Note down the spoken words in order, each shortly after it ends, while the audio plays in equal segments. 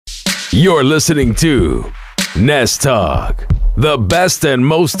You're listening to Nest Talk, the best and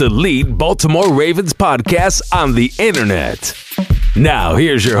most elite Baltimore Ravens podcast on the internet. Now,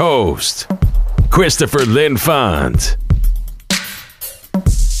 here's your host, Christopher Linfont.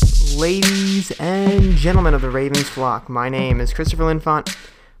 Ladies and gentlemen of the Ravens flock, my name is Christopher Linfont,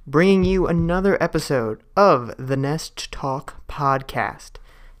 bringing you another episode of the Nest Talk podcast.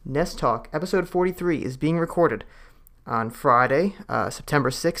 Nest Talk, episode 43, is being recorded on Friday, September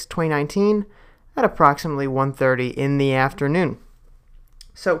 6, 2019, at approximately 1:30 in the afternoon.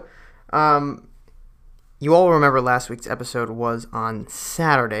 So, you all remember last week's episode was on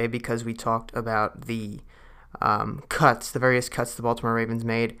Saturday because we talked about the various cuts the Baltimore Ravens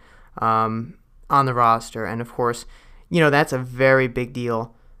made on the roster. And, of course, that's a very big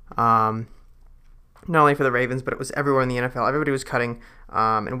deal, not only for the Ravens, but it was everywhere in the NFL. Everybody was cutting,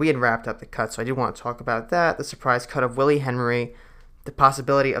 and we had wrapped up the cut, so I did want to talk about that, the surprise cut of Willie Henry, the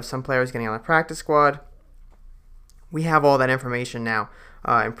possibility of some players getting on the practice squad. We have all that information now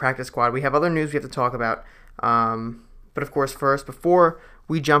in practice squad. We have other news we have to talk about, but of course, first, before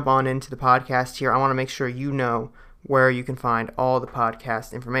we jump on into the podcast here, I want to make sure you know where you can find all the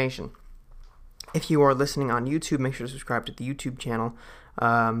podcast information. If you are listening on YouTube, make sure to subscribe to the YouTube channel.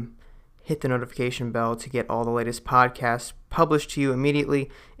 Hit the notification bell to get all the latest podcasts published to you immediately.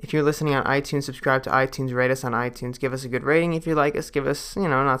 If you're listening on iTunes, subscribe to iTunes, rate us on iTunes, give us a good rating if you like us, give us,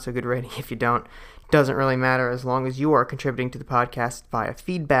 not so good rating if you don't. It doesn't really matter as long as you are contributing to the podcast via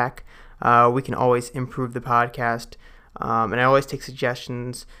feedback. We can always improve the podcast, and I always take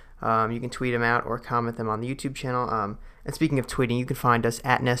suggestions. You can tweet them out or comment them on the YouTube channel. And speaking of tweeting, you can find us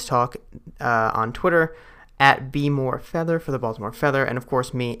at Nest Talk on Twitter, at BMoreFeather for the Baltimore Feather, and of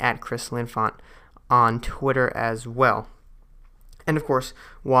course me at Chris Linfont on Twitter as well. And of course,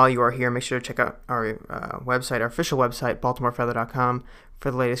 while you are here, make sure to check out our website, our official website, BaltimoreFeather.com, for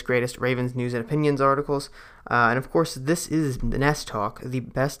the latest, greatest Ravens news and opinions articles. And of course, this is the Nest Talk, the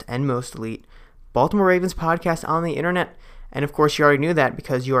best and most elite Baltimore Ravens podcast on the internet. And of course, you already knew that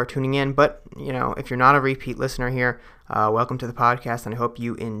because you are tuning in. But if you're not a repeat listener here, welcome to the podcast, and I hope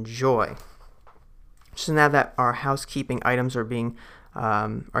you enjoy. So now that our housekeeping items are being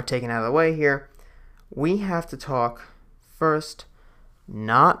are taken out of the way here, we have to talk first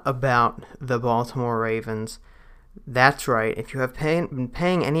not about the Baltimore Ravens. That's right. If you have been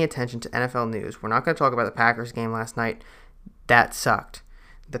paying any attention to NFL news, we're not going to talk about the Packers game last night. That sucked.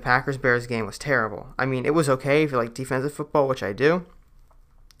 The Packers-Bears game was terrible. I mean, it was okay if you like defensive football, which I do.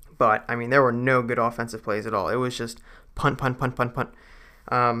 But, I mean, there were no good offensive plays at all. It was just punt, punt, punt, punt, punt.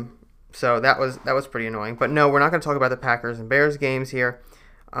 So that was pretty annoying. But no, we're not going to talk about the Packers and Bears games here.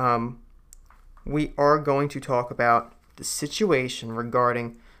 We are going to talk about the situation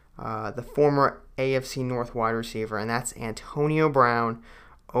regarding the former AFC North wide receiver, and that's Antonio Brown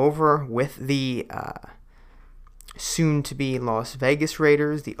over with the soon-to-be Las Vegas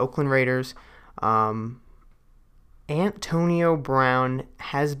Raiders, the Oakland Raiders. Antonio Brown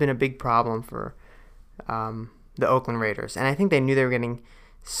has been a big problem for the Oakland Raiders, and I think they knew they were getting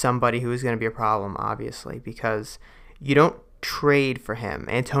somebody who was going to be a problem, obviously, because you don't trade for him.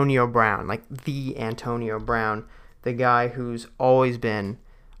 Antonio Brown, like the Antonio Brown, the guy who's always been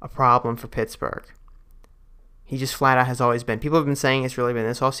a problem for Pittsburgh. He just flat out has always been. People have been saying it's really been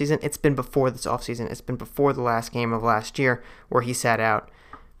this offseason. It's been before this offseason. It's been before the last game of last year where he sat out.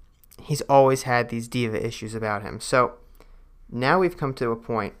 He's always had these diva issues about him. So now we've come to a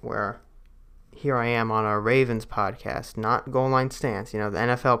point where here I am on our Ravens podcast, not Goal Line Stance, the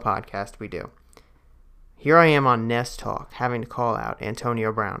NFL podcast we do. Here I am on Nest Talk having to call out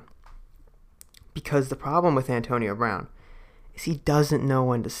Antonio Brown. Because the problem with Antonio Brown is he doesn't know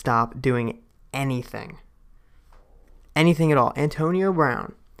when to stop doing anything. Anything at all. Antonio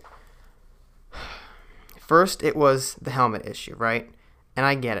Brown. First, it was the helmet issue, right? And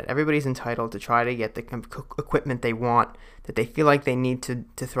I get it. Everybody's entitled to try to get the equipment they want, that they feel like they need to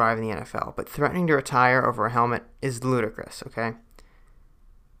thrive in the NFL. But threatening to retire over a helmet is ludicrous, okay?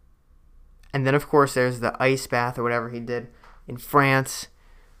 And then, of course, there's the ice bath or whatever he did in France.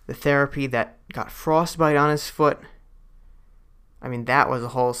 The therapy that got frostbite on his foot. I mean, that was a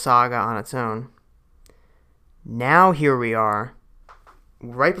whole saga on its own. Now here we are,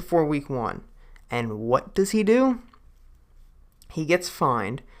 right before week 1. And what does he do? He gets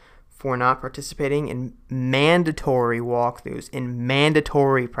fined for not participating in mandatory walkthroughs, in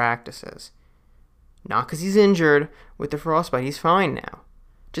mandatory practices. Not because he's injured with the frostbite. He's fine now.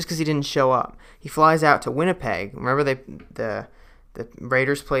 Just because he didn't show up. He flies out to Winnipeg. Remember the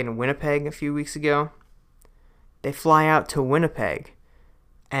Raiders played in Winnipeg a few weeks ago? They fly out to Winnipeg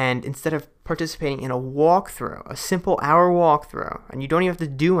And instead of participating in a walkthrough, a simple hour walkthrough, and you don't even have to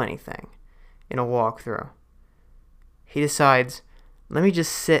do anything in a walkthrough, he decides, let me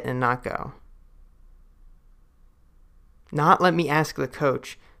just sit and not go. Not let me ask the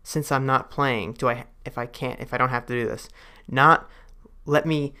coach, since I'm not playing, if I don't have to do this. Not let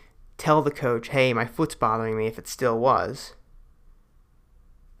me tell the coach, hey, my foot's bothering me, if it still was.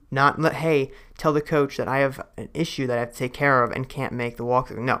 Not tell the coach that I have an issue that I have to take care of and can't make the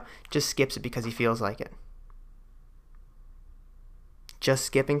walkthrough. No, just skips it because he feels like it. Just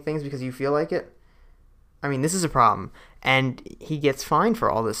skipping things because you feel like it? I mean, this is a problem. And he gets fined for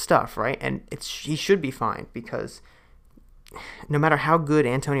all this stuff, right? And he should be fined because no matter how good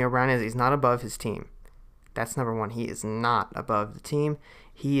Antonio Brown is, he's not above his team. That's number one. He is not above the team.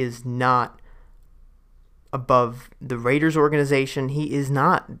 He is not above the Raiders organization. He is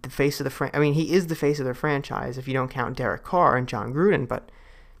not the face of the he is the face of their franchise if you don't count Derek Carr and John Gruden, but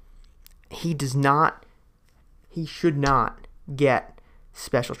he should not get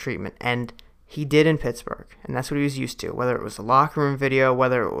special treatment. And he did in Pittsburgh, and that's what he was used to, whether it was a locker room video,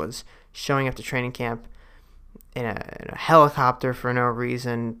 whether it was showing up to training camp in a helicopter for no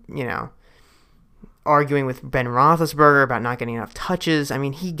reason, arguing with Ben Roethlisberger about not getting enough touches. I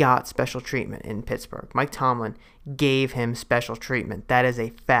mean, he got special treatment in Pittsburgh. Mike Tomlin gave him special treatment. That is a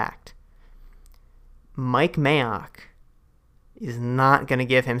fact. Mike Mayock is not going to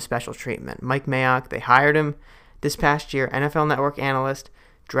give him special treatment. Mike Mayock, they hired him this past year, NFL Network analyst,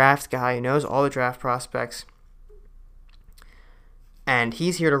 draft guy who knows all the draft prospects. And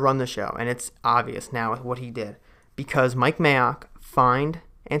he's here to run the show, and it's obvious now with what he did. Because Mike Mayock fined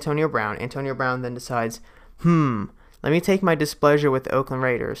Antonio Brown. Antonio Brown then decides, let me take my displeasure with the Oakland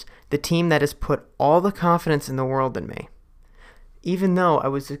Raiders, the team that has put all the confidence in the world in me, even though I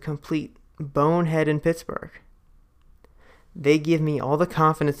was a complete bonehead in Pittsburgh. They give me all the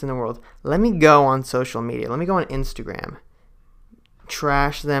confidence in the world. Let me go on social media. Let me go on Instagram.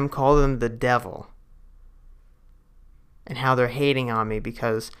 Trash them, call them the devil. And how they're hating on me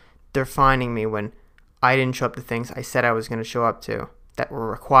because they're finding me when I didn't show up to things I said I was going to show up to that were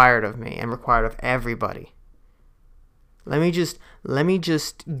required of me and required of everybody. Let me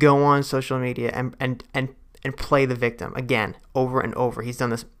just go on social media and play the victim again, over and over. He's done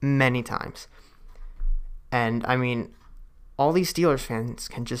this many times. And I mean, all these Steelers fans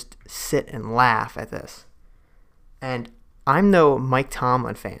can just sit and laugh at this. And I'm no Mike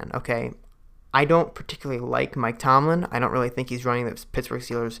Tomlin fan, okay? I don't particularly like Mike Tomlin. I don't really think he's running the Pittsburgh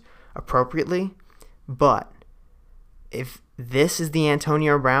Steelers appropriately. But if this is the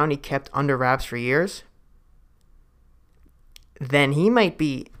Antonio Brown he kept under wraps for years, then he might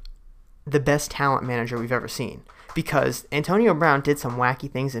be the best talent manager we've ever seen. Because Antonio Brown did some wacky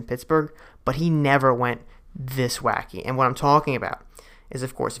things in Pittsburgh, but he never went this wacky. And what I'm talking about is,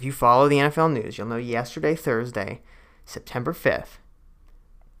 of course, if you follow the NFL news, you'll know yesterday, Thursday, September 5th,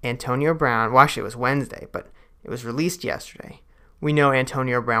 Antonio Brown, well, actually it was Wednesday, but it was released yesterday. We know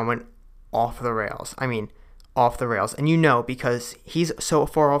Antonio Brown went off the rails. I mean, off the rails. And because he's so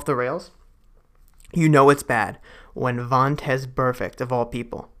far off the rails, it's bad when Vontaze Burfict, of all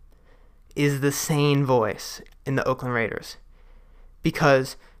people, is the sane voice in the Oakland Raiders.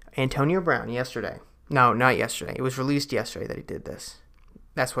 Because Antonio Brown not yesterday, it was released yesterday that he did this.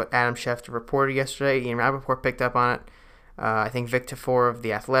 That's what Adam Schefter reported yesterday. Ian Rappaport picked up on it. I think Vic Tafur of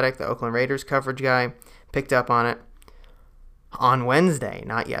The Athletic, the Oakland Raiders coverage guy, picked up on it on Wednesday,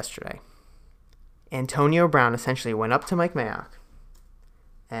 not yesterday. Antonio Brown essentially went up to Mike Mayock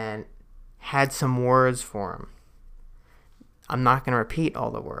and had some words for him. I'm not going to repeat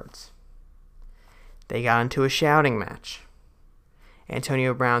all the words. They got into a shouting match.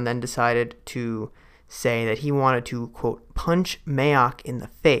 Antonio Brown then decided to say that he wanted to, quote, punch Mayock in the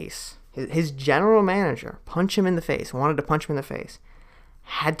face. His general manager, wanted to punch him in the face,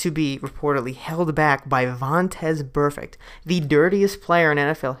 had to be reportedly held back by Vontaze Burfict, the dirtiest player in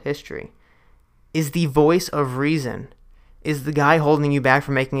NFL history, is the voice of reason. Is the guy holding you back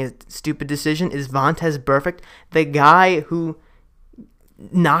from making a stupid decision? Is Vontaze Burfict the guy who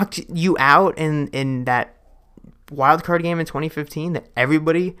knocked you out in that wild card game in 2015 that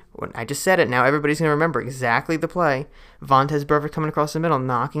everybody, when I just said it, now everybody's going to remember exactly the play. Vontaze Burfict coming across the middle,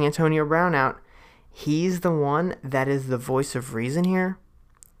 knocking Antonio Brown out. He's the one that is the voice of reason here.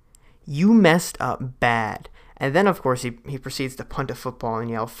 You messed up bad. And then, of course, he proceeds to punt a football and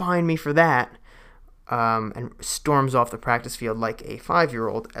yell, "Find me for that," and storms off the practice field like a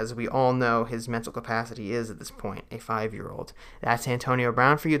 5-year-old, as we all know his mental capacity is at this point, a 5-year-old. That's Antonio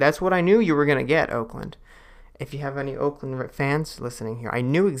Brown for you. That's what I knew you were going to get, Oakland. If you have any Oakland fans listening here, I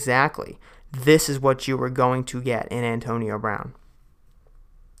knew exactly this is what you were going to get in Antonio Brown.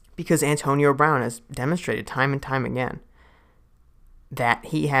 Because Antonio Brown has demonstrated time and time again that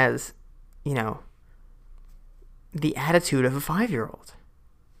he has, the attitude of a 5-year-old.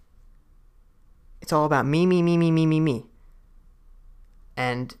 It's all about me, me, me, me, me, me, me.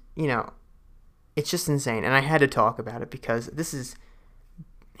 And, it's just insane. And I had to talk about it because this is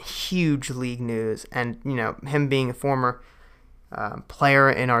huge league news. And, him being a former player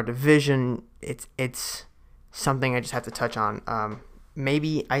in our division, it's something I just have to touch on.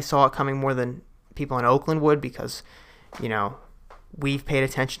 Maybe I saw it coming more than people in Oakland would because, we've paid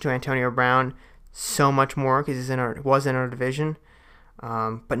attention to Antonio Brown so much more because he was in our division.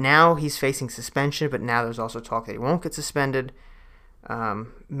 But now he's facing suspension, but now there's also talk that he won't get suspended.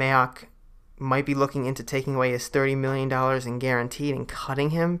 Mayock might be looking into taking away his $30 million in guaranteed and cutting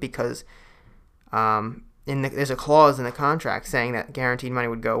him because there's a clause in the contract saying that guaranteed money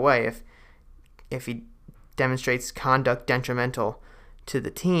would go away if he demonstrates conduct detrimental to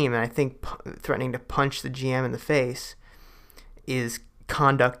the team. And I think threatening to punch the GM in the face is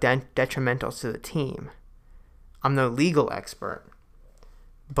conduct detrimental to the team. I'm no legal expert,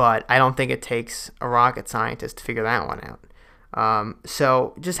 but I don't think it takes a rocket scientist to figure that one out.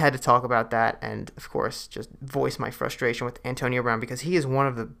 So just had to talk about that and, of course, just voice my frustration with Antonio Brown because he is one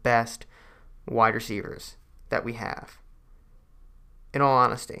of the best wide receivers that we have. In all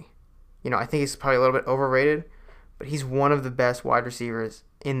honesty. I think he's probably a little bit overrated, but he's one of the best wide receivers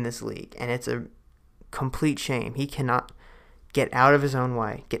in this league, and it's a complete shame. He cannot get out of his own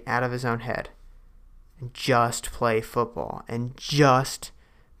way, get out of his own head, and just play football and just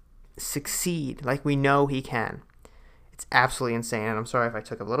succeed like we know he can. It's absolutely insane, and I'm sorry if I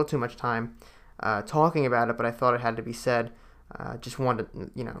took a little too much time talking about it, but I thought it had to be said. Just wanted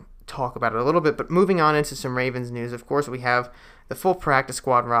to, talk about it a little bit. But moving on into some Ravens news, of course, we have the full practice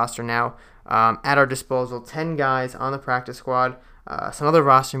squad roster now at our disposal. 10 guys on the practice squad. Some other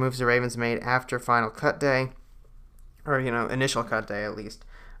roster moves the Ravens made after final cut day, or, initial cut day at least.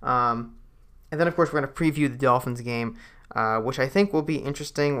 And then, of course, we're going to preview the Dolphins game, which I think will be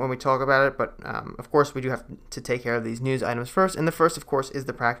interesting when we talk about it. But, of course, we do have to take care of these news items first. And the first, of course, is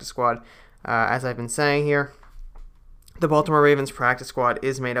the practice squad. As I've been saying here, the Baltimore Ravens practice squad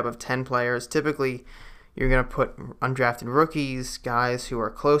is made up of 10 players. Typically, you're going to put undrafted rookies, guys who are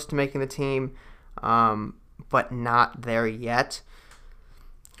close to making the team, but not there yet.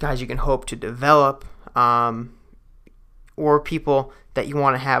 Guys you can hope to develop, or people that you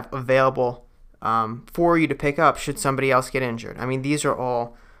want to have available for you to pick up should somebody else get injured. I mean, these are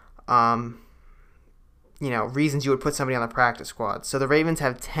all, reasons you would put somebody on the practice squad. So the Ravens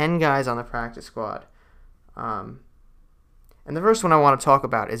have 10 guys on the practice squad. And the first one I want to talk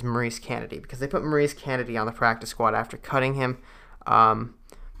about is Maurice Canady, because they put Maurice Canady on the practice squad after cutting him.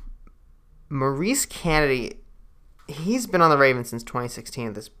 Maurice Canady, he's been on the Ravens since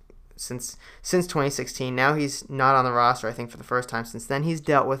 2016. Since 2016, now he's not on the roster. I think for the first time since then. He's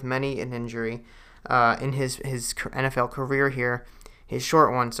dealt with many an injury in his NFL career here, his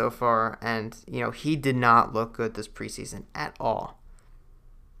short one so far, and he did not look good this preseason at all.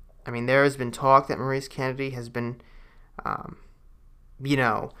 I mean, there has been talk that Maurice Canady has been on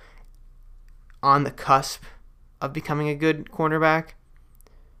the cusp of becoming a good cornerback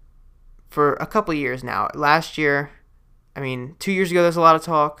for a couple years now. Last year, 2 years ago, there was a lot of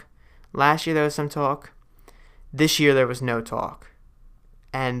talk. Last year, there was some talk. This year, there was no talk.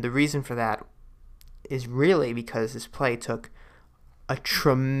 And the reason for that is really because his play took a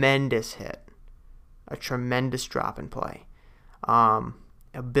tremendous hit, a tremendous drop in play.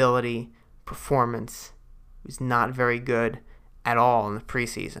 Ability, performance was not very good at all in the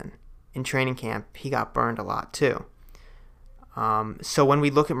preseason. In training camp, he got burned a lot too. So when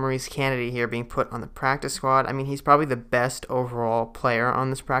we look at Maurice Canady here being put on the practice squad, he's probably the best overall player on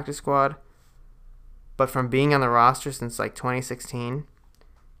this practice squad. But from being on the roster since 2016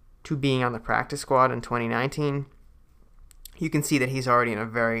 to being on the practice squad in 2019, you can see that he's already in a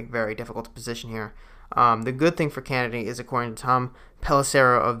very, very difficult position here. The good thing for Canady is, according to Tom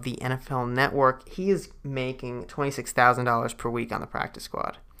Pelissero of the NFL Network, he is making $26,000 per week on the practice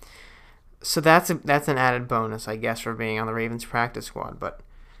squad. So that's an added bonus, I guess, for being on the Ravens practice squad. But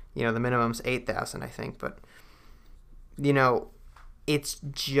the minimum's $8,000, I think. But it's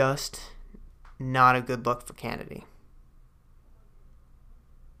just not a good look for Canady.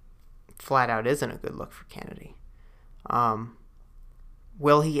 Flat out isn't a good look for Canady.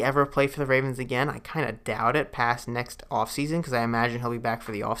 Will he ever play for the Ravens again? I kind of doubt it past next offseason because I imagine he'll be back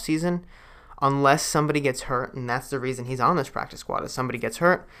for the offseason unless somebody gets hurt, and that's the reason he's on this practice squad. If somebody gets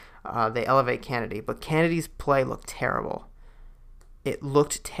hurt, they elevate Canady. But Canady's play looked terrible. It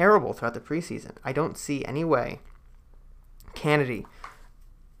looked terrible throughout the preseason. I don't see any way Canady,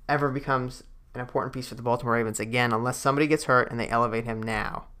 ever becomes an important piece for the Baltimore Ravens again, unless somebody gets hurt and they elevate him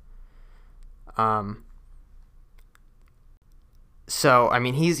now. So, I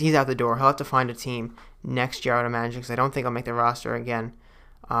mean, he's out the door. He'll have to find a team next year, I would imagine, because I don't think he'll make the roster again.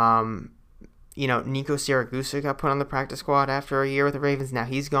 Nico Siragusa got put on the practice squad after a year with the Ravens. Now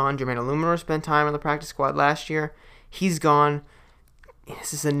he's gone. Jermaine Illuminor spent time on the practice squad last year. He's gone.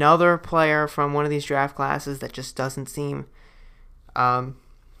 This is another player from one of these draft classes that just doesn't seem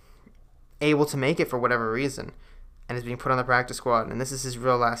able to make it for whatever reason and is being put on the practice squad. And this is his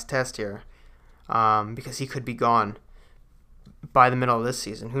real last test here because he could be gone by the middle of this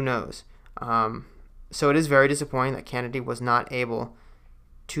season. Who knows? So it is very disappointing that Kennedy was not able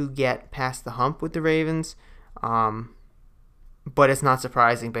to get past the hump with the Ravens. But it's not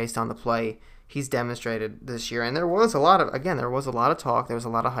surprising based on the play he's demonstrated this year. And there was a lot of talk. There was a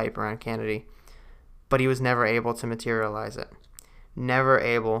lot of hype around Kennedy. But he was never able to materialize it. Never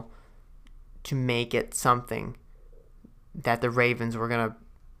able to make it something that the Ravens were going to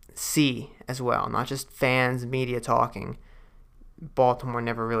see as well. Not just fans, media talking. Baltimore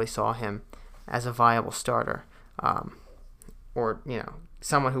never really saw him as a viable starter. Or,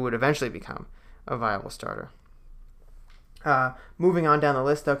 someone who would eventually become a viable starter. Moving on down the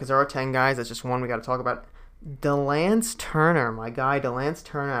list, though, because there are 10 guys. That's just one we got to talk about. Delance Turner, my guy, Delance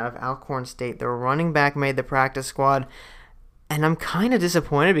Turner out of Alcorn State. The running back made the practice squad. And I'm kind of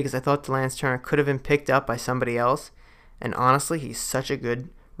disappointed because I thought Delance Turner could have been picked up by somebody else. And honestly, he's such a good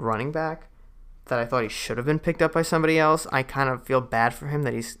running back that I thought he should have been picked up by somebody else. I kind of feel bad for him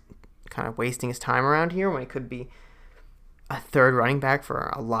that he's kind of wasting his time around here when he could be a third running back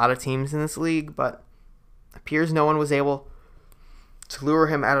for a lot of teams in this league. But it appears no one was able to lure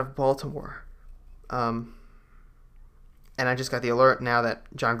him out of Baltimore. And I just got the alert now that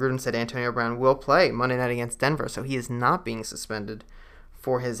John Gruden said Antonio Brown will play Monday night against Denver, so he is not being suspended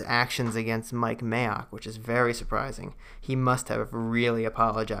for his actions against Mike Mayock, which is very surprising. He must have really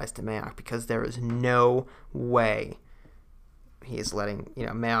apologized to Mayock because there is no way he is letting,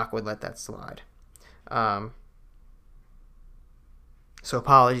 Mayock would let that slide. So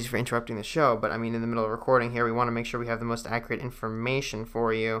apologies for interrupting the show, but I mean, in the middle of recording here, we want to make sure we have the most accurate information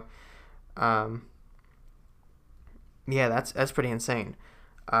for you. Yeah, that's pretty insane.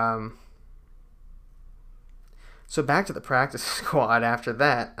 So back to the practice squad after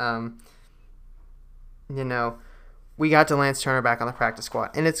that. We got Delance Turner back on the practice squad.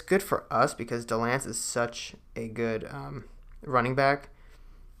 And it's good for us because Delance is such a good running back.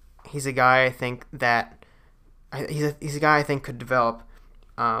 He's a guy I think could develop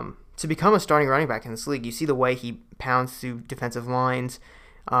to become a starting running back in this league. You see the way he pounds through defensive lines.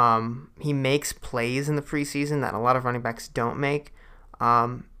 He makes plays in the preseason that a lot of running backs don't make.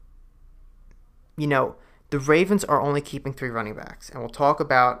 The Ravens are only keeping 3 running backs, and we'll talk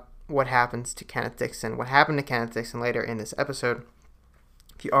about what happens to Kenneth Dixon, what happened to Kenneth Dixon later in this episode.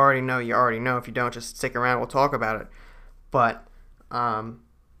 If you already know, you already know. If you don't, just stick around. We'll talk about it. But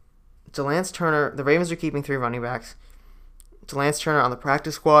Delance Turner, the Ravens are keeping 3 running backs. Delance Turner on the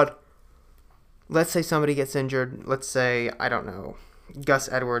practice squad. Let's say somebody gets injured. Let's say, I don't know, Gus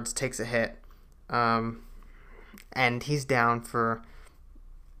Edwards takes a hit, and he's down for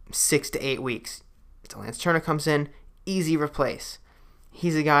 6 to 8 weeks. Delance Turner comes in, easy replace.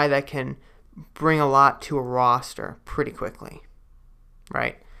 He's a guy that can bring a lot to a roster pretty quickly,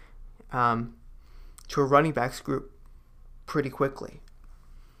 right? To a running backs group pretty quickly.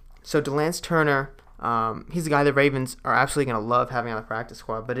 So Delance Turner, he's a guy the Ravens are absolutely going to love having on the practice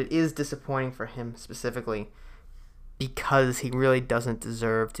squad, but it is disappointing for him specifically because he really doesn't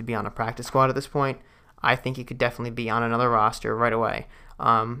deserve to be on a practice squad at this point. I think he could definitely be on another roster right away.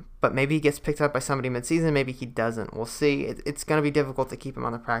 But maybe he gets picked up by somebody midseason, maybe he doesn't. We'll see. It's going to be difficult to keep him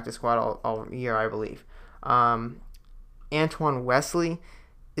on the practice squad all year, I believe. Antoine Wesley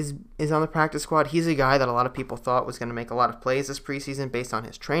is on the practice squad. He's a guy that a lot of people thought was going to make a lot of plays this preseason based on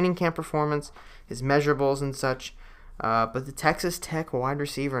his training camp performance, his measurables and such. But the Texas Tech wide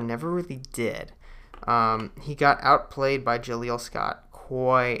receiver never really did. He got outplayed by Jaleel Scott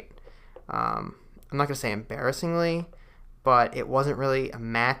quite, I'm not going to say embarrassingly, but it wasn't really a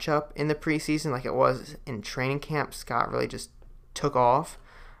matchup in the preseason like it was in training camp. Scott really just took off,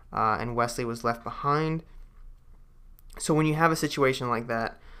 and Wesley was left behind. So when you have a situation like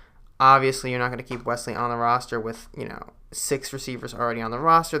that, obviously you're not going to keep Wesley on the roster with, 6 receivers already on the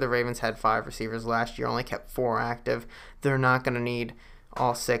roster. The Ravens had 5 receivers last year, only kept 4 active. They're not going to need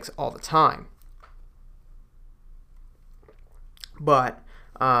all 6 all the time. But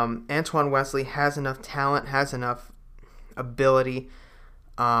Antoine Wesley has enough talent, has enough ability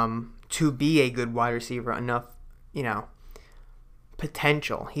to be a good wide receiver, enough,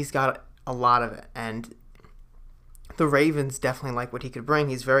 potential. He's got a lot of it, and the Ravens definitely like what he could bring.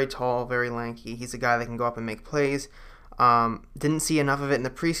 He's very tall, very lanky. He's a guy that can go up and make plays. Didn't see enough of it in the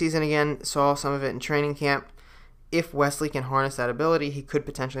preseason again. Saw some of it in training camp. If Wesley can harness that ability, he could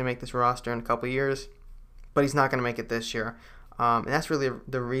potentially make this roster in a couple years, but he's not going to make it this year. And that's really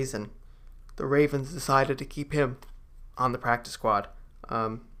the reason the Ravens decided to keep him on the practice squad.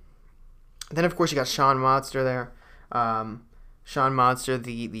 Then, of course, you got Sean Modster there. Sean Modster,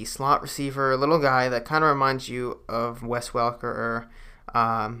 the slot receiver, a little guy that kind of reminds you of Wes Welker or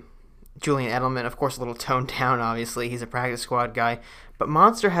Julian Edelman. Of course, a little toned down, obviously. He's a practice squad guy. But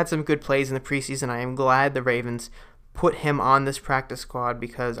Modster had some good plays in the preseason. I am glad the Ravens put him on this practice squad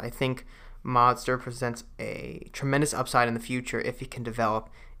because I think Modster presents a tremendous upside in the future if he can develop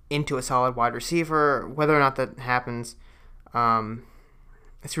into a solid wide receiver. Whether or not that happens,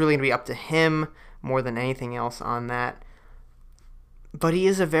 it's really going to be up to him more than anything else on that. But he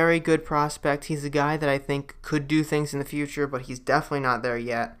is a very good prospect. He's a guy that I think could do things in the future, but he's definitely not there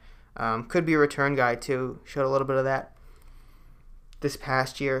yet. Could be a return guy too. Showed a little bit of that this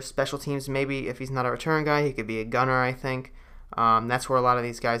past year. Special teams, maybe if he's not a return guy, he could be a gunner, I think. That's where a lot of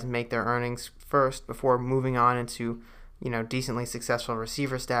these guys make their earnings first before moving on into, decently successful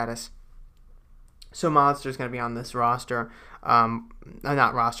receiver status. So Modster's going to be on this roster.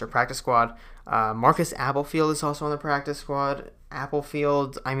 Practice squad. Marcus Applefield is also on the practice squad.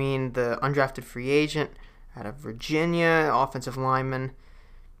 Applefield, the undrafted free agent out of Virginia, offensive lineman.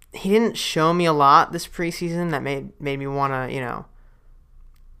 He didn't show me a lot this preseason that made me want to,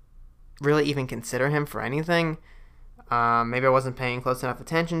 really even consider him for anything. Maybe I wasn't paying close enough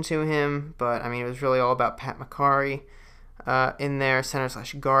attention to him, but, it was really all about Pat McCarry in there,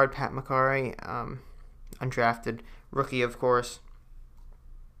 center/guard Pat McCarry, undrafted rookie, of course.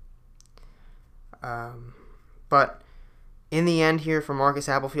 But in the end here for Marcus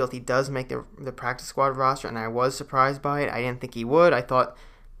Applefield, he does make the practice squad roster, and I was surprised by it. I didn't think he would. I thought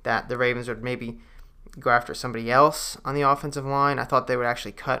that the Ravens would maybe go after somebody else on the offensive line. I thought they would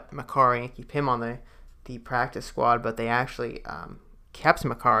actually cut McCarry and keep him on the practice squad, but they actually kept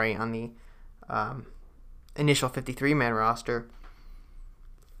McCarry on the initial 53-man roster.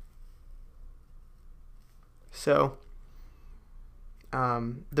 So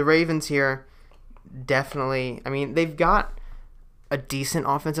the Ravens here definitely, they've got a decent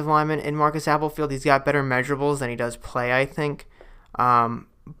offensive lineman in Marcus Applefield. He's got better measurables than he does play, I think.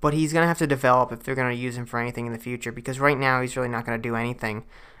 But he's going to have to develop if they're going to use him for anything in the future, because right now he's really not going to do anything.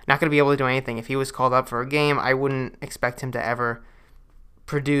 Not going to be able to do anything. If he was called up for a game, I wouldn't expect him to ever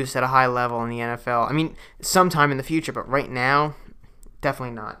produce at a high level in the NFL. Sometime in the future, but right now,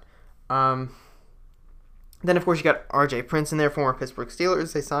 definitely not. Then, of course, you got R.J. Prince in there, former Pittsburgh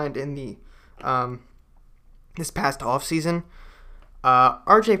Steelers. They signed in the this past offseason.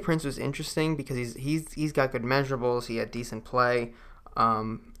 R.J. Prince was interesting because he's got good measurables. He had decent play.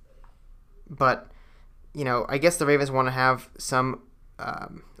 But, I guess the Ravens want to have some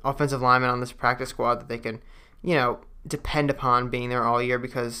offensive linemen on this practice squad that they can, depend upon being there all year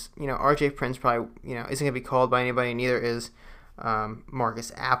because, R.J. Prince probably, isn't going to be called by anybody, neither is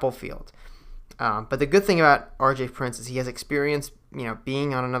Marcus Applefield. But the good thing about R.J. Prince is he has experience,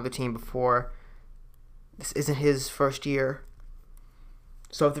 being on another team before. This isn't his first year.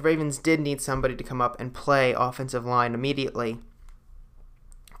 So if the Ravens did need somebody to come up and play offensive line immediately,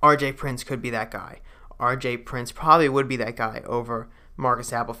 R.J. Prince could be that guy. R.J. Prince probably would be that guy over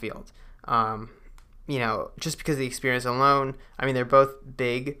Marcus Applefield. Just because of the experience alone. They're both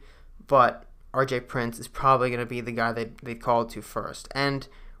big, but R.J. Prince is probably going to be the guy they called to first. And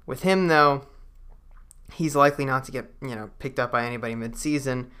with him, though, he's likely not to get, picked up by anybody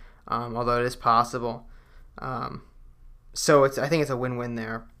mid-season, although it is possible. So I think it's a win-win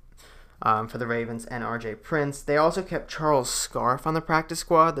there for the Ravens and R.J. Prince. They also kept Charles Scarff on the practice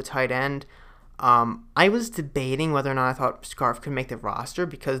squad, the tight end. I was debating whether or not I thought Scarff could make the roster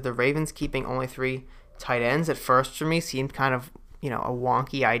because the Ravens keeping only 3 tight ends at first for me seemed kind of, a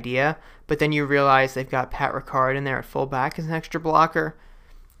wonky idea. But then you realize they've got Pat Ricard in there at fullback as an extra blocker.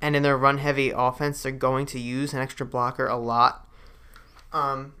 And in their run-heavy offense, they're going to use an extra blocker a lot.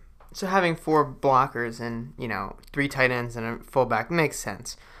 So having 4 blockers and, 3 tight ends and a fullback makes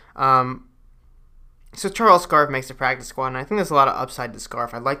sense. So Charles Scarff makes the practice squad, and I think there's a lot of upside to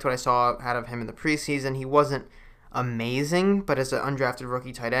Scarff. I liked what I saw out of him in the preseason. He wasn't amazing, but as an undrafted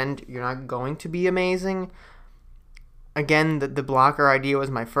rookie tight end, you're not going to be amazing. Again, the blocker idea was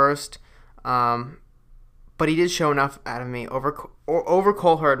my first, but he did show enough out of me over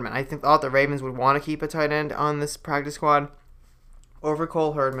Cole Herdman. I thought the Ravens would want to keep a tight end on this practice squad over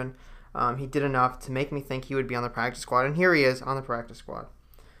Cole Herdman. He did enough to make me think he would be on the practice squad, and here he is on the practice squad.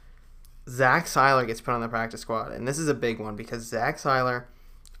 Zach Seiler gets put on the practice squad, and this is a big one because Zach Seiler,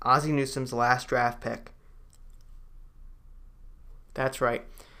 Ozzie Newsome's last draft pick. That's right.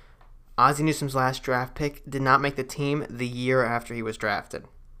 Ozzie Newsome's last draft pick did not make the team the year after he was drafted.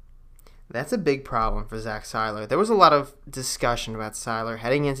 That's a big problem for Zach Seiler. There was a lot of discussion about Seiler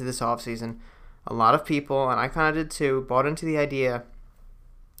heading into this offseason. A lot of people, and I kind of did too, bought into the idea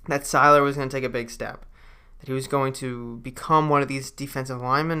that Seiler was going to take a big step, that he was going to become one of these defensive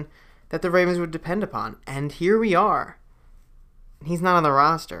linemen that the Ravens would depend upon. And here we are. He's not on the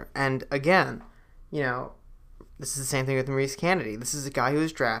roster. And again, this is the same thing with Maurice Kennedy. This is a guy who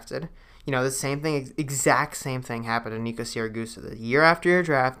was drafted. The same thing, exact same thing happened to Nico Siragusa. The year after you're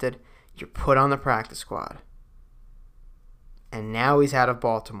drafted, you're put on the practice squad. And now he's out of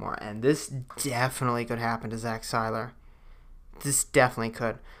Baltimore. And this definitely could happen to Zach Seiler. This definitely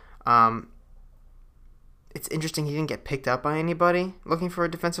could. It's interesting he didn't get picked up by anybody looking for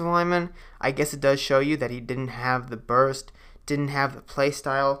a defensive lineman. I guess it does show you that he didn't have the burst, didn't have the play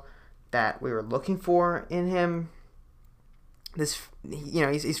style that we were looking for in him.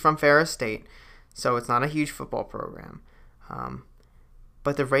 He's from Ferris State, so it's not a huge football program.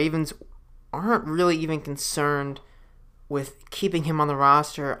 But the Ravens aren't really even concerned with keeping him on the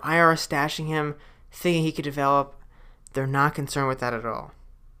roster, IR stashing him, thinking he could develop. They're not concerned with that at all.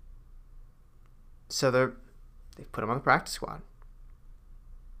 So they put him on the practice squad.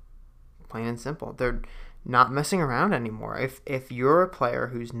 Plain and simple. They're not messing around anymore. If you're a player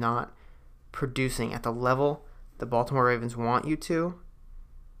who's not producing at the level the Baltimore Ravens want you to,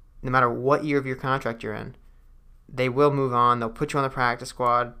 no matter what year of your contract you're in, they will move on. They'll put you on the practice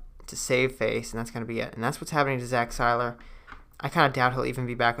squad to save face, and that's going to be it. And that's what's happening to Zach Seiler. I kind of doubt he'll even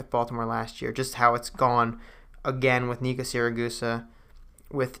be back with Baltimore last year, just how it's gone again with Nico Siragusa,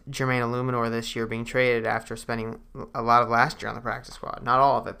 with Jermaine Illuminor this year being traded after spending a lot of last year on the practice squad. Not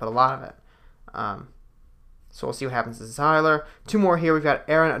all of it, but a lot of it. So we'll see what happens to Seiler. Two more here. We've got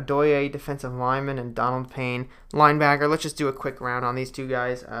Aaron Adoye, defensive lineman, and Donald Payne, linebacker. Let's just do a quick round on these two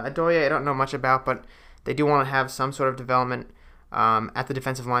guys. Adoye, I don't know much about, but they do want to have some sort of development at the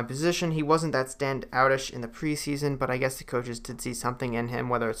defensive line position. He wasn't that stand-outish in the preseason, but I guess the coaches did see something in him,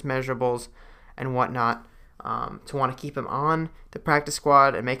 whether it's measurables and whatnot, to want to keep him on the practice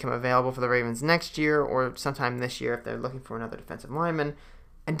squad and make him available for the Ravens next year or sometime this year if they're looking for another defensive lineman.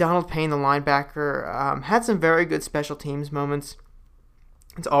 And Donald Payne, the linebacker, had some very good special teams moments.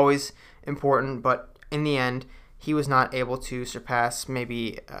 It's always important, but in the end, he was not able to surpass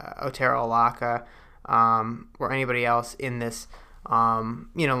maybe Otero Alaka or anybody else in this,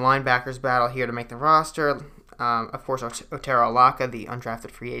 linebackers battle here to make the roster. Of course, Otero Alaka, the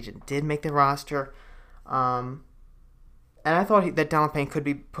undrafted free agent, did make the roster. And I thought that Donald Payne could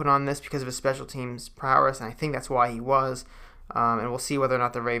be put on this because of his special teams prowess, and I think that's why he was. And we'll see whether or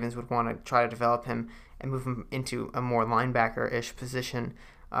not the Ravens would want to try to develop him and move him into a more linebacker-ish position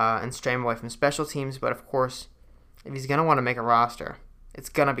and stray him away from special teams. But, of course, if he's going to want to make a roster, it's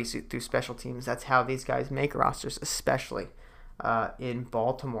going to be through special teams. That's how these guys make rosters, especially in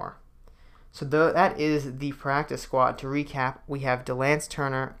Baltimore. So that is the practice squad. To recap, we have DeLance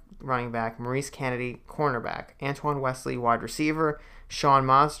Turner, running back, Maurice Kennedy, cornerback, Antoine Wesley, wide receiver, Sean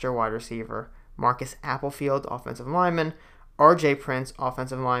Monster, wide receiver, Marcus Applefield, offensive lineman, R.J. Prince,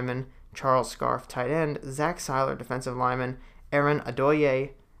 offensive lineman, Charles Scarff, tight end, Zach Seiler, defensive lineman, Aaron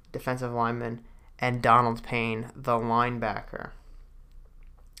Adoye, defensive lineman, and Donald Payne, the linebacker.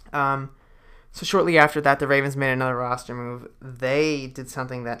 So shortly after that, the Ravens made another roster move. They did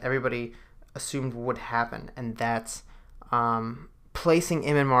something that everybody assumed would happen, and that's placing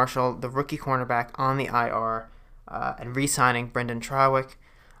Iman Marshall, the rookie cornerback, on the IR and re-signing Brendan Trawick.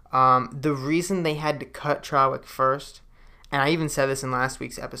 The reason they had to cut Trawick first, and I even said this in last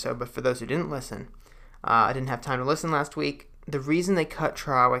week's episode, but for those who didn't listen, I didn't have time to listen last week, the reason they cut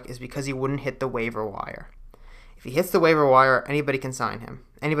Trawick is because he wouldn't hit the waiver wire. If he hits the waiver wire, anybody can sign him.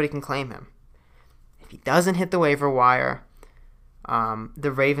 Anybody can claim him. If he doesn't hit the waiver wire,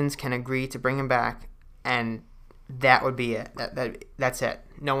 the Ravens can agree to bring him back, and that would be it. That's it.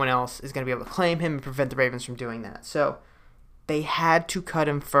 No one else is going to be able to claim him and prevent the Ravens from doing that. So they had to cut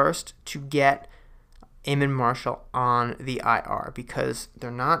him first to get Iman Marshall on the IR because they're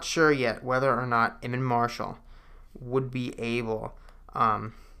not sure yet whether or not Iman Marshall would be able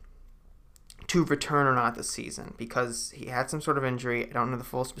to return or not this season because he had some sort of injury. I don't know the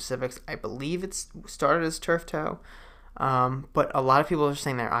full specifics. I believe it started as turf toe. But a lot of people are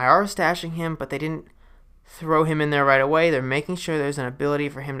saying they're IR stashing him, but they didn't throw him in there right away. They're making sure there's an ability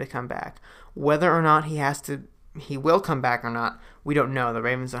for him to come back. Whether or not he has to he will come back or not, we don't know. The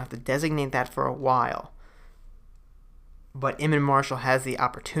Ravens don't have to designate that for a while. But Iman Marshall has the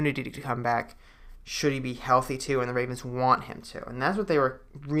opportunity to come back should he be healthy too, and the Ravens want him to. And that's what they were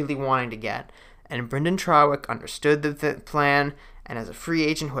really wanting to get. And Brendan Trawick understood the plan, and as a free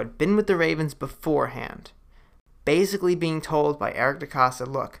agent who had been with the Ravens beforehand, basically being told by Eric DeCosta,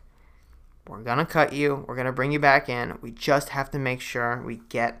 look, we're going to cut you, we're going to bring you back in, we just have to make sure we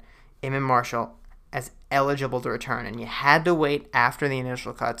get Iman Marshall as eligible to return. And you had to wait after the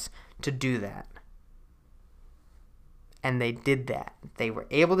initial cuts to do that. And they did that. They were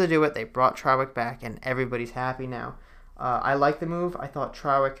able to do it. They brought Trawick back, and everybody's happy now. I like the move. I thought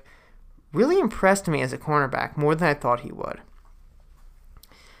Trawick really impressed me as a cornerback more than I thought he would.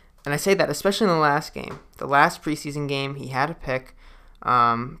 And I say that especially in the last game. The last preseason game, he had a pick,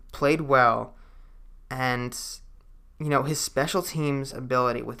 played well, and his special teams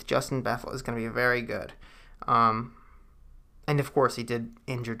ability with Justin Bethel is going to be very good. And of course, he did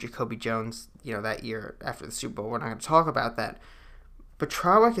injure Jacoby Jones, that year after the Super Bowl. We're not going to talk about that. But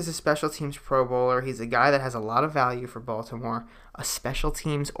Trawick is a special teams Pro Bowler. He's a guy that has a lot of value for Baltimore, a special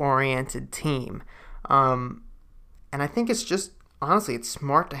teams-oriented team. And I think it's just, honestly, it's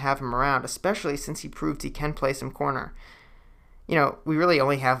smart to have him around, especially since he proved he can play some corner. We really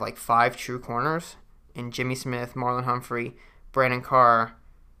only have like 5 true corners in Jimmy Smith, Marlon Humphrey, Brandon Carr,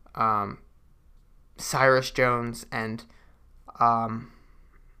 Cyrus Jones, and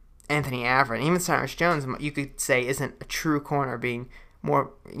Anthony Averett. Even Cyrus Jones, you could say, isn't a true corner, being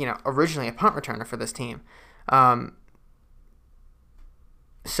more, originally a punt returner for this team.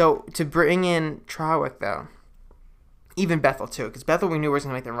 So to bring in Trawick, though, even Bethel too, because Bethel we knew was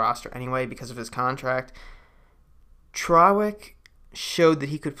going to make the roster anyway because of his contract. Trawick showed that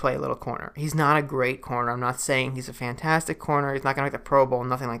he could play a little corner. He's not a great corner. I'm not saying he's a fantastic corner. He's not going to make the Pro Bowl,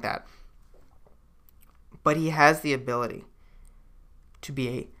 nothing like that. But he has the ability to be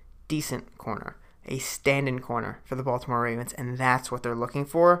a decent corner, a stand-in corner for the Baltimore Ravens, and that's what they're looking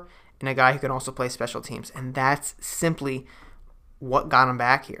for in a guy who can also play special teams. And that's simply what got him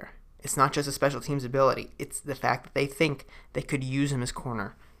back here. It's not just a special teams ability. It's the fact that they think they could use him as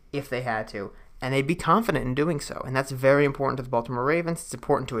corner if they had to, and they'd be confident in doing so. And that's very important to the Baltimore Ravens. It's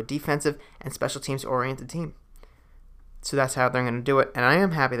important to a defensive and special teams-oriented team. So that's how they're going to do it. And I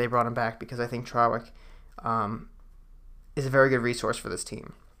am happy they brought him back because I think Trawick is a very good resource for this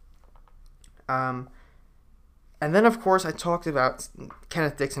team. And then, of course, I talked about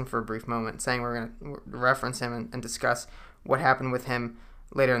Kenneth Dixon for a brief moment, saying we're going to reference him and discuss what happened with him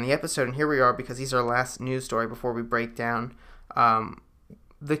later in the episode. And here we are, because he's our last news story before we break down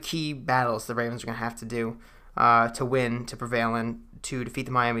the key battles the Ravens are going to have to do to win, to prevail, and to defeat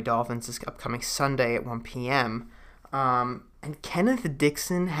the Miami Dolphins this upcoming Sunday at 1 p.m. And Kenneth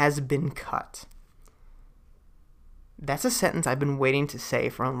Dixon has been cut. That's a sentence I've been waiting to say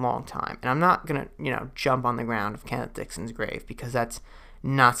for a long time. And I'm not going to, jump on the ground of Kenneth Dixon's grave, because that's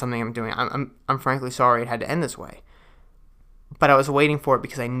not something I'm doing. I'm frankly sorry it had to end this way. But I was waiting for it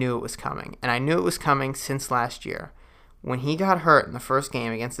because I knew it was coming. And I knew it was coming since last year. When he got hurt in the first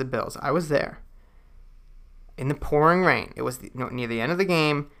game against the Bills, I was there. In the pouring rain. It was near the end of the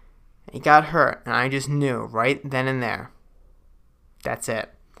game. He got hurt. And I just knew right then and there. That's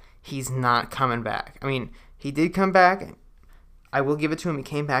it. He's not coming back. I mean, he did come back. I will give it to him. He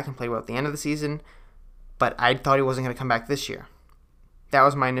came back and played well at the end of the season. But I thought he wasn't going to come back this year. That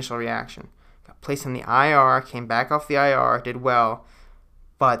was my initial reaction. Got placed on the IR, came back off the IR, did well.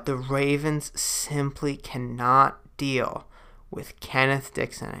 But the Ravens simply cannot deal with Kenneth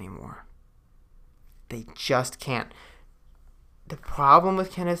Dixon anymore. They just can't. The problem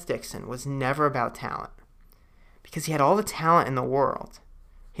with Kenneth Dixon was never about talent, because he had all the talent in the world.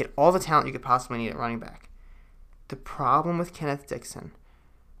 He had all the talent you could possibly need at running back. The problem with Kenneth Dixon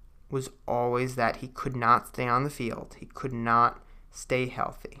was always that he could not stay on the field. He could not stay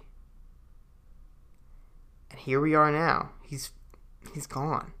healthy. And here we are now. He's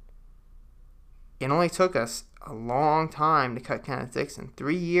gone. It only took us a long time to cut Kenneth Dixon.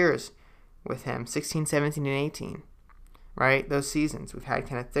 3 years with him, 16, 17, and 18. Right? Those seasons we've had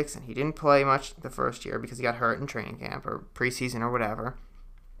Kenneth Dixon. He didn't play much the first year because he got hurt in training camp or preseason or whatever.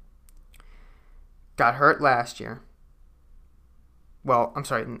 Got hurt last year. Well, I'm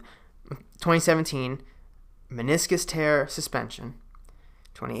sorry, 2017, meniscus tear, suspension.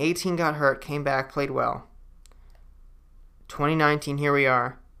 2018 got hurt, came back, played well. 2019, here we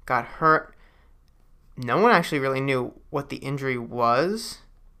are, got hurt. No one actually really knew what the injury was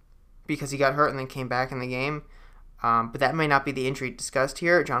because he got hurt and then came back in the game. But that may not be the injury discussed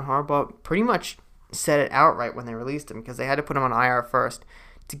here. John Harbaugh pretty much said it outright when they released him, because they had to put him on IR first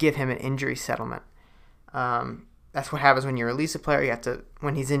to give him an injury settlement. That's what happens when you release a player. You have to,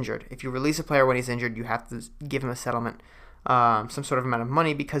 when he's injured. If you release a player when he's injured, you have to give him a settlement, some sort of amount of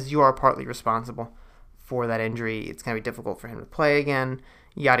money, because you are partly responsible for that injury. It's going to be difficult for him to play again,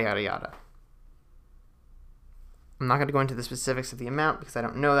 yada, yada, yada. I'm not going to go into the specifics of the amount because I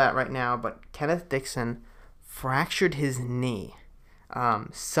don't know that right now, but Kenneth Dixon fractured his knee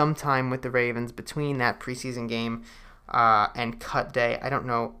sometime with the Ravens between that preseason game and cut day. I don't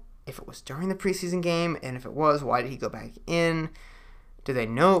know if it was during the preseason game, and if it was, why did he go back in? Do they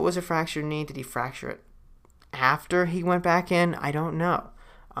know it was a fractured knee? Did he fracture it after he went back in? I don't know.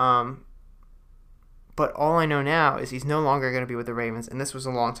 But all I know now is he's no longer going to be with the Ravens, and this was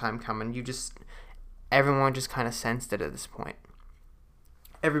a long time coming. Everyone just kind of sensed it at this point.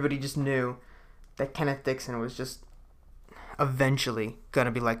 Everybody just knew that Kenneth Dixon was just eventually going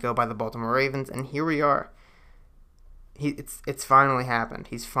to be let go by the Baltimore Ravens, and here we are. It's finally happened.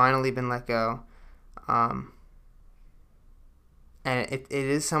 He's finally been let go, and it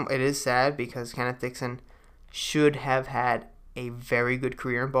is sad because Kenneth Dixon should have had a very good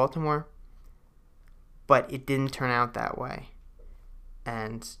career in Baltimore, but it didn't turn out that way,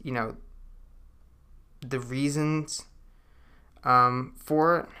 and the reasons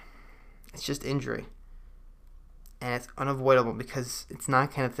for it, it's just injury. And it's unavoidable because it's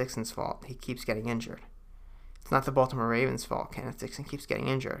not Kenneth Dixon's fault. He keeps getting injured. It's not the Baltimore Ravens' fault. Kenneth Dixon keeps getting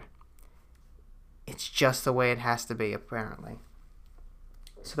injured. It's just the way it has to be, apparently.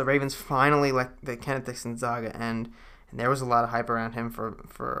 So the Ravens finally let the Kenneth Dixon saga end, and there was a lot of hype around him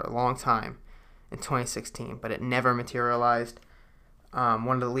for a long time in 2016, but it never materialized.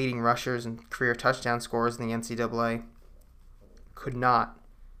 One of the leading rushers and career touchdown scorers in the NCAA could not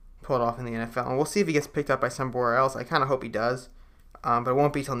pull it off in the NFL. And we'll see if he gets picked up by somewhere else. I kind of hope he does, but it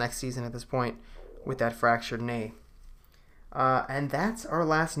won't be till next season at this point with that fractured knee. And that's our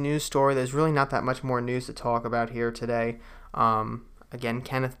last news story. There's really not that much more news to talk about here today. Again,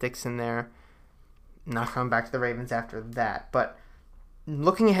 Kenneth Dixon there, not coming back to the Ravens after that. But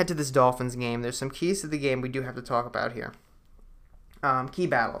looking ahead to this Dolphins game, there's some keys to the game we do have to talk about here. Key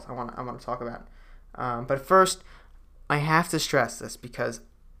battles I want to talk about. But first, I have to stress this because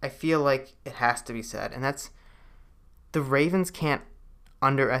I feel like it has to be said, and that's the Ravens can't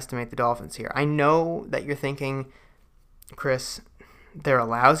underestimate the Dolphins here. I know that you're thinking, Chris, they're a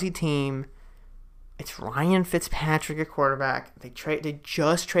lousy team. It's Ryan Fitzpatrick at quarterback. They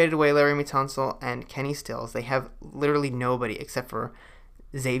just traded away Larry Tunsil and Kenny Stills. They have literally nobody except for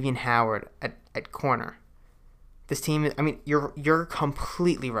Xavier Howard at corner. This team, you're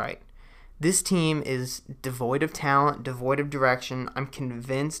completely right. This team is devoid of talent, devoid of direction. I'm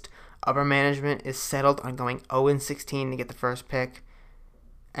convinced upper management is settled on going 0-16 to get the first pick.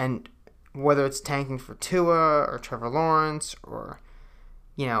 And whether it's tanking for Tua or Trevor Lawrence or,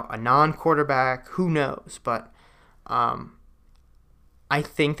 a non-quarterback, who knows? But I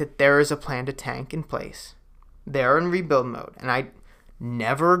think that there is a plan to tank in place. They're in rebuild mode. And I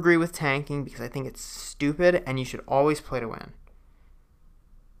never agree with tanking because I think it's stupid and you should always play to win.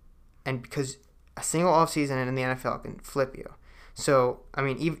 And because a single offseason in the NFL can flip you. So,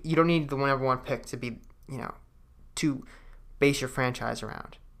 you don't need the number one pick to be, to base your franchise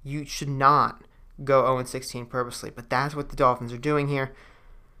around. You should not go 0-16 purposely, but that's what the Dolphins are doing here.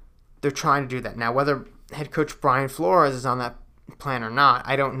 They're trying to do that. Now, whether head coach Brian Flores is on that plan or not,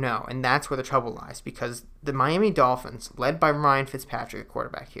 I don't know. And that's where the trouble lies because the Miami Dolphins, led by Ryan Fitzpatrick at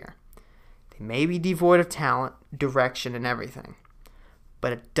quarterback here, they may be devoid of talent, direction, and everything.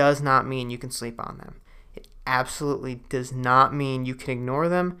 But it does not mean you can sleep on them. It absolutely does not mean you can ignore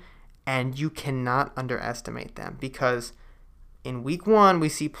them, and you cannot underestimate them because in week 1, we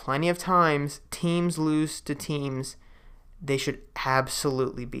see plenty of times teams lose to teams they should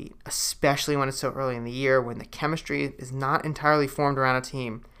absolutely beat, especially when it's so early in the year when the chemistry is not entirely formed around a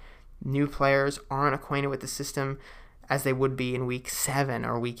team. New players aren't acquainted with the system as they would be in week 7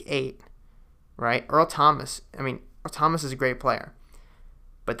 or week 8, right? Earl Thomas is a great player.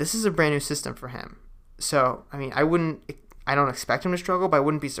 But this is a brand new system for him. So, I don't expect him to struggle, but I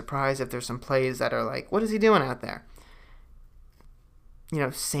wouldn't be surprised if there's some plays that are like, what is he doing out there?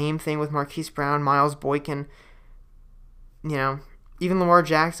 Same thing with Marquise Brown, Miles Boykin, even Lamar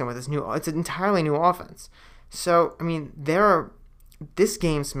Jackson with it's an entirely new offense. So, this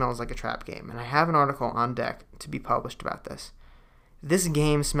game smells like a trap game, and I have an article on deck to be published about this. This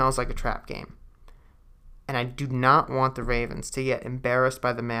game smells like a trap game. And I do not want the Ravens to get embarrassed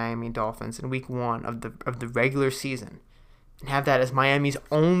by the Miami Dolphins in week 1 of the regular season and have that as Miami's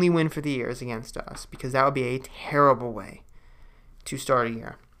only win for the year is against us, because that would be a terrible way to start a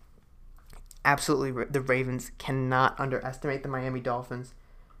year. Absolutely, the Ravens cannot underestimate the Miami Dolphins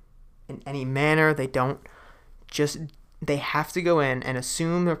in any manner. They have to go in and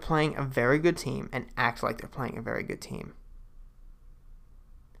assume they're playing a very good team and act like they're playing a very good team.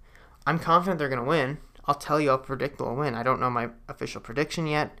 I'm confident they're going to win. I'll tell you, I'll predict they'll win. I don't know my official prediction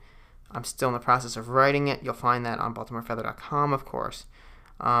yet. I'm still in the process of writing it. You'll find that on BaltimoreFeather.com, of course.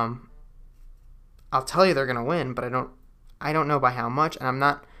 I'll tell you they're going to win, but I don't know by how much, and I'm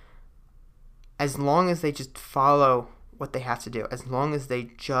not. As long as they just follow what they have to do, as long as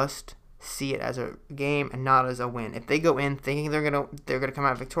they just see it as a game and not as a win. If they go in thinking they're gonna come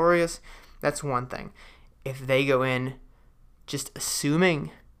out victorious, that's one thing. If they go in just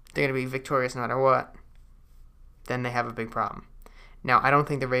assuming they're gonna be victorious no matter what, then they have a big problem. Now, I don't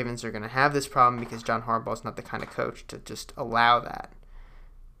think the Ravens are gonna have this problem because John Harbaugh's not the kind of coach to just allow that.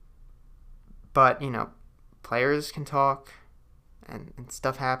 But, players can talk and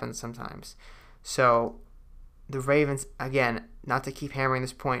stuff happens sometimes. So the Ravens, again, not to keep hammering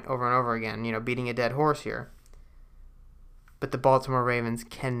this point over and over again, beating a dead horse here, but the Baltimore Ravens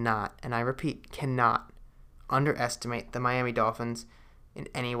cannot, and I repeat, cannot underestimate the Miami Dolphins in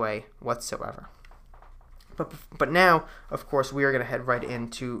any way whatsoever. But now, of course, we are going to head right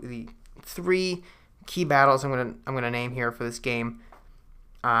into the 3 key battles I'm going to name here for this game.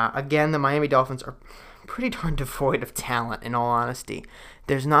 Again, the Miami Dolphins are pretty darn devoid of talent, in all honesty.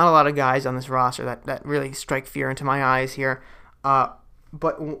 There's not a lot of guys on this roster that really strike fear into my eyes here.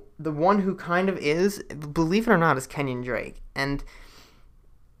 But the one who kind of is, believe it or not, is Kenyon Drake. And,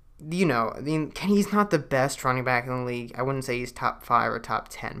 he's not the best running back in the league. I wouldn't say he's top 5 or top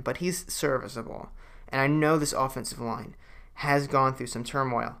 10, but he's serviceable. And I know this offensive line has gone through some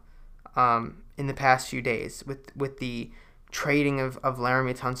turmoil in the past few days with the trading of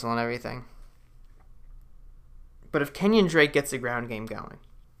Laramie Tunsil and everything. But if Kenyon Drake gets the ground game going,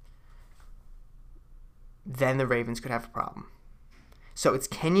 then the Ravens could have a problem. So it's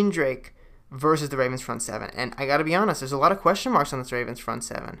Kenyon Drake versus the Ravens front 7. And I got to be honest, there's a lot of question marks on this Ravens front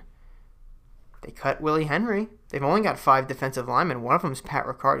 7. They cut Willie Henry. They've only got 5 defensive linemen. One of them is Pat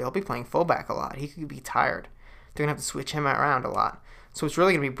Riccardi. He'll be playing fullback a lot. He could be tired. They're going to have to switch him around a lot. So it's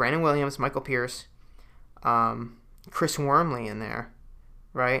really going to be Brandon Williams, Michael Pierce, Chris Wormley in there,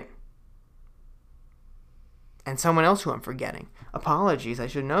 right? And someone else who I'm forgetting. Apologies, I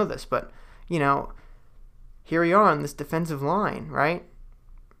should know this, but, here we are on this defensive line, right?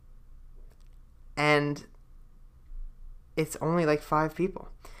 And it's only like 5 people.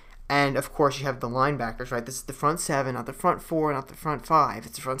 And, of course, you have the linebackers, right? This is the front 7, not the front 4, not the front 5.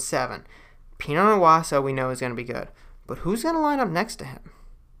 It's the front 7. Pino Nwasa, we know, is going to be good. But who's going to line up next to him?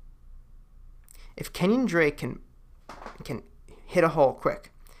 If Kenyon Drake can hit a hole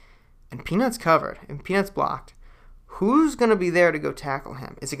quick, and Peanut's covered, and Peanut's blocked, who's going to be there to go tackle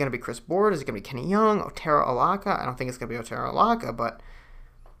him? Is it going to be Chris Board? Is it going to be Kenny Young? Otero Alaka? I don't think it's going to be Otero Alaka, but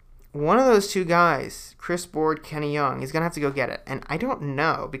one of those 2 guys, Chris Board, Kenny Young, he's going to have to go get it. And I don't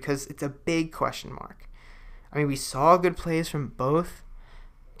know, because it's a big question mark. I mean, we saw good plays from both.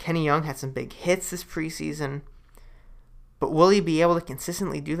 Kenny Young had some big hits this preseason. But will he be able to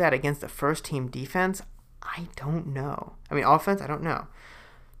consistently do that against the first-team defense? I don't know. I mean, offense, I don't know.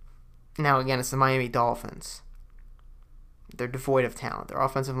 Now, again, it's the Miami Dolphins. They're devoid of talent. Their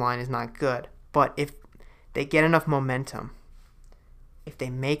offensive line is not good. But if they get enough momentum, if they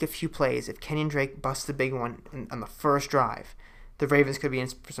make a few plays, if Kenyon Drake busts the big one on the first drive, the Ravens could be in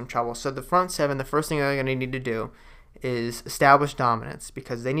for some trouble. So the front 7, the first thing they're going to need to do is establish dominance,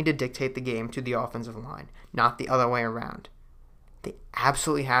 because they need to dictate the game to the offensive line, not the other way around. They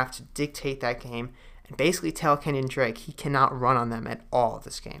absolutely have to dictate that game and basically tell Kenyon Drake he cannot run on them at all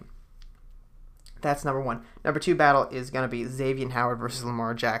this game. That's number 1. Number 2 battle is going to be Xavier Howard versus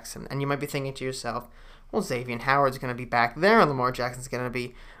Lamar Jackson. And you might be thinking to yourself, well, Xavier Howard's going to be back there, and Lamar Jackson's going to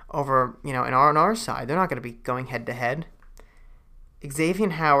be over, in our side. They're not going to be going head-to-head. Xavier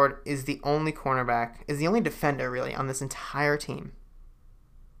Howard is the only cornerback, is the only defender, really, on this entire team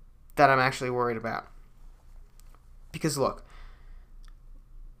that I'm actually worried about. Because, look,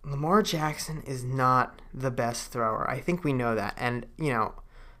 Lamar Jackson is not the best thrower. I think we know that. And,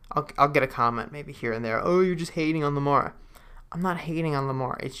 I'll get a comment maybe here and there. Oh, you're just hating on Lamar. I'm not hating on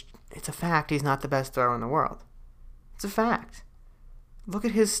Lamar. It's a fact he's not the best thrower in the world. It's a fact. Look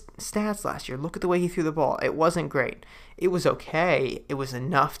at his stats last year. Look at the way he threw the ball. It wasn't great. It was okay. It was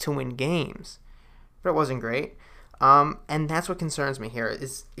enough to win games. But it wasn't great. And that's what concerns me here.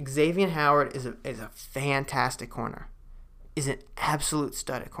 Is Xavier Howard is a fantastic corner. Is an absolute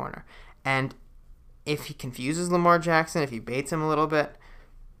stud at corner. And if he confuses Lamar Jackson, if he baits him a little bit,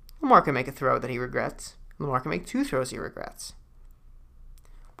 Lamar can make a throw that he regrets. Lamar can make 2 throws he regrets.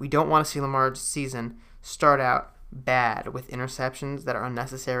 We don't want to see Lamar's season start out bad with interceptions that are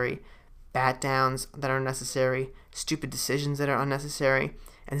unnecessary, bat downs that are unnecessary, stupid decisions that are unnecessary,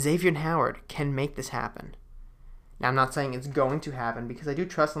 and Xavier Howard can make this happen. Now, I'm not saying it's going to happen because I do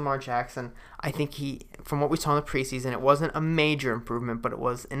trust Lamar Jackson. I think from what we saw in the preseason, it wasn't a major improvement, but it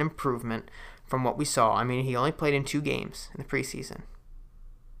was an improvement from what we saw. I mean, he only played in 2 games in the preseason.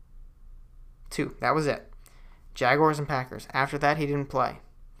 2, that was it. Jaguars and Packers. After that, he didn't play.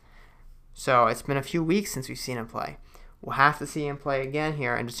 So it's been a few weeks since we've seen him play. We'll have to see him play again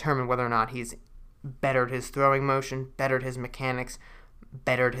here and determine whether or not he's bettered his throwing motion, bettered his mechanics,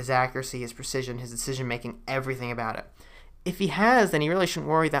 bettered his accuracy, his precision, his decision-making, everything about it. If he has, then he really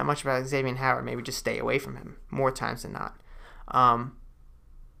shouldn't worry that much about Xavier Howard. Maybe just stay away from him more times than not.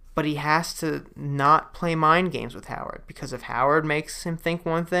 But he has to not play mind games with Howard, because if Howard makes him think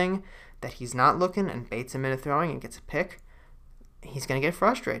one thing that he's not looking and baits him into throwing and gets a pick, he's going to get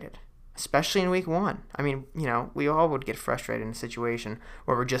frustrated, especially in week 1. I mean, we all would get frustrated in a situation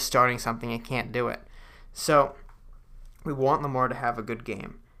where we're just starting something and can't do it. So we want Lamar to have a good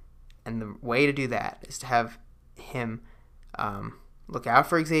game. And the way to do that is to have him look out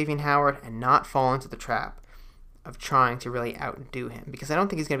for Xavier Howard and not fall into the trap of trying to really outdo him, because I don't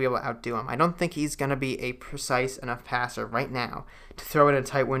think he's going to be able to outdo him. I don't think he's going to be a precise enough passer right now to throw it in a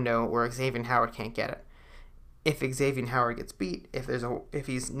tight window where Xavier Howard can't get it. If Xavier Howard gets beat, if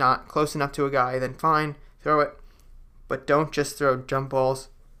he's not close enough to a guy, then fine, throw it. But don't just throw jump balls.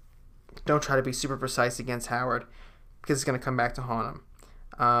 Don't try to be super precise against Howard, because it's going to come back to haunt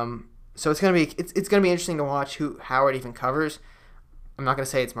him. So it's going to be interesting to watch who Howard even covers. I'm not going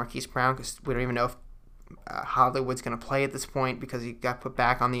to say it's Marquise Brown, because we don't even know if Hollywood's going to play at this point, because he got put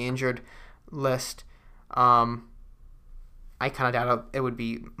back on the injured list. I kind of doubt it would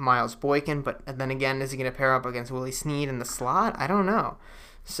be Miles Boykin, but then again, is he going to pair up against Willie Snead in the slot? I don't know.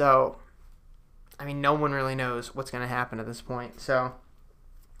 So, I mean, no one really knows what's going to happen at this point, so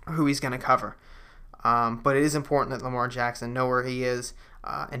who he's going to cover. But it is important that Lamar Jackson know where he is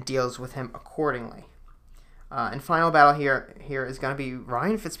and deals with him accordingly. And final battle here is going to be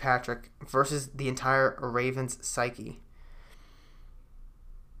Ryan Fitzpatrick versus the entire Ravens psyche.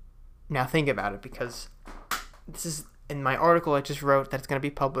 Now think about it, because this is in my article I just wrote that it's going to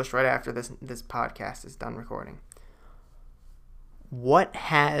be published right after this podcast is done recording. What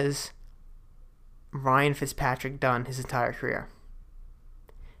has Ryan Fitzpatrick done his entire career?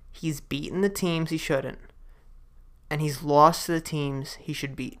 He's beaten the teams he shouldn't, and he's lost to the teams he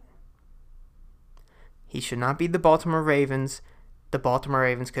should beat. He should not beat the Baltimore Ravens. The Baltimore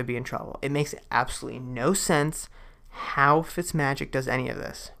Ravens could be in trouble. It makes absolutely no sense how Fitzmagic does any of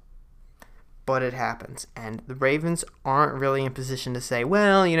this. But it happens. And the Ravens aren't really in position to say,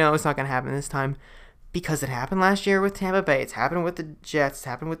 well, it's not going to happen this time, because it happened last year with Tampa Bay. It's happened with the Jets. It's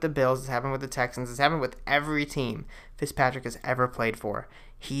happened with the Bills. It's happened with the Texans. It's happened with every team Fitzpatrick has ever played for.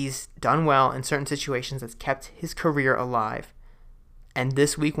 He's done well in certain situations that's kept his career alive. And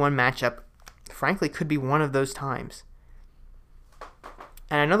this Week 1 matchup, frankly, could be one of those times.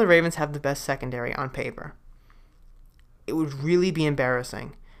 And I know the Ravens have the best secondary on paper. It would really be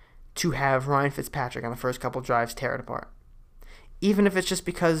embarrassing to have Ryan Fitzpatrick on the first couple drives tear it apart. Even if it's just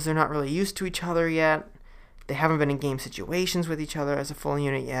because they're not really used to each other yet, they haven't been in game situations with each other as a full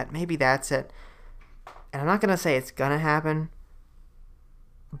unit yet, maybe that's it. And I'm not going to say it's going to happen,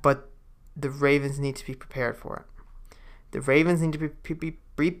 but the Ravens need to be prepared for it. The Ravens need to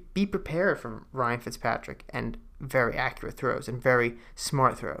be prepared for Ryan Fitzpatrick and very accurate throws and very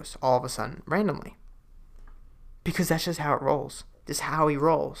smart throws all of a sudden, randomly. Because that's just how it rolls. Just how he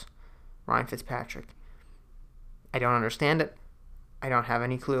rolls, Ryan Fitzpatrick. I don't understand it. I don't have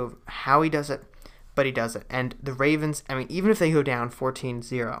any clue of how he does it, but he does it. And the Ravens, even if they go down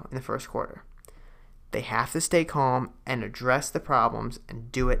 14-0 in the first quarter, they have to stay calm and address the problems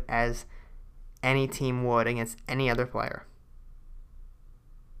and do it as any team would against any other player.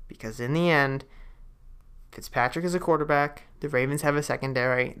 Because in the end, Fitzpatrick is a quarterback. The Ravens have a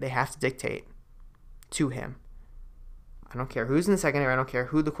secondary. They have to dictate to him. I don't care who's in the secondary. I don't care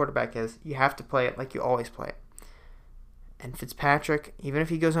who the quarterback is. You have to play it like you always play it. And Fitzpatrick, even if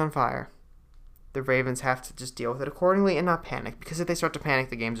he goes on fire, the Ravens have to just deal with it accordingly and not panic. Because if they start to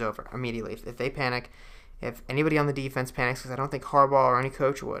panic, the game's over immediately. If they panic, if anybody on the defense panics, because I don't think Harbaugh or any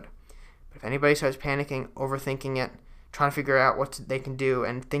coach would, but if anybody starts panicking, overthinking it, trying to figure out what they can do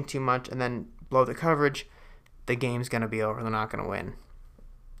and think too much and then blow the coverage, the game's going to be over. They're not going to win.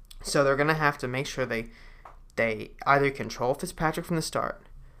 So they're going to have to make sure they either control Fitzpatrick from the start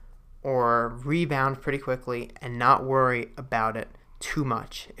or rebound pretty quickly and not worry about it too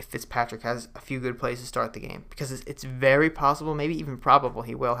much if Fitzpatrick has a few good plays to start the game. Because it's very possible, maybe even probable,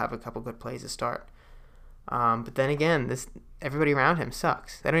 he will have a couple good plays to start. But then again, everybody around him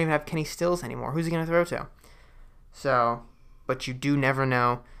sucks. They don't even have Kenny Stills anymore. Who's he going to throw to? So, but you do never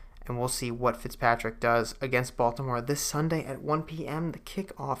know, and we'll see what Fitzpatrick does against Baltimore this Sunday at 1 p.m. The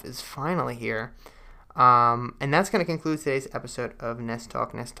kickoff is finally here. And that's going to conclude today's episode of Nest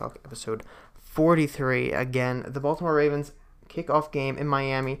Talk episode 43. Again, the Baltimore Ravens kickoff game in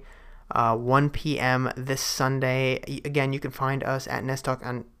Miami, 1 p.m. this Sunday. Again, you can find us at Nest Talk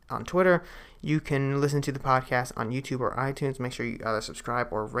on Twitter. You can listen to the podcast on YouTube or iTunes. Make sure you either subscribe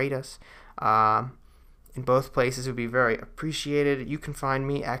or rate us. In both places would be very appreciated. You can find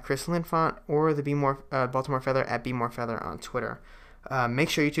me at Chris Linfont or the Baltimore Feather at Be More Feather on Twitter. Make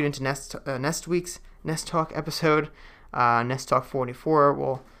sure you tune into next week's Nest Talk episode. Nest Talk 44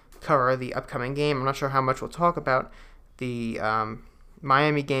 will cover the upcoming game. I'm not sure how much we'll talk about the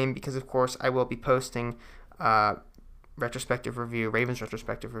Miami game because, of course, I will be posting Ravens retrospective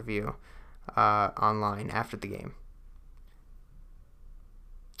review online after the game.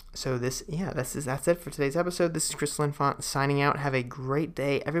 So that's it for today's episode. This is Chris Linfont signing out. Have a great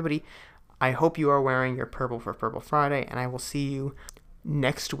day, everybody. I hope you are wearing your purple for Purple Friday, and I will see you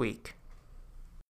next week.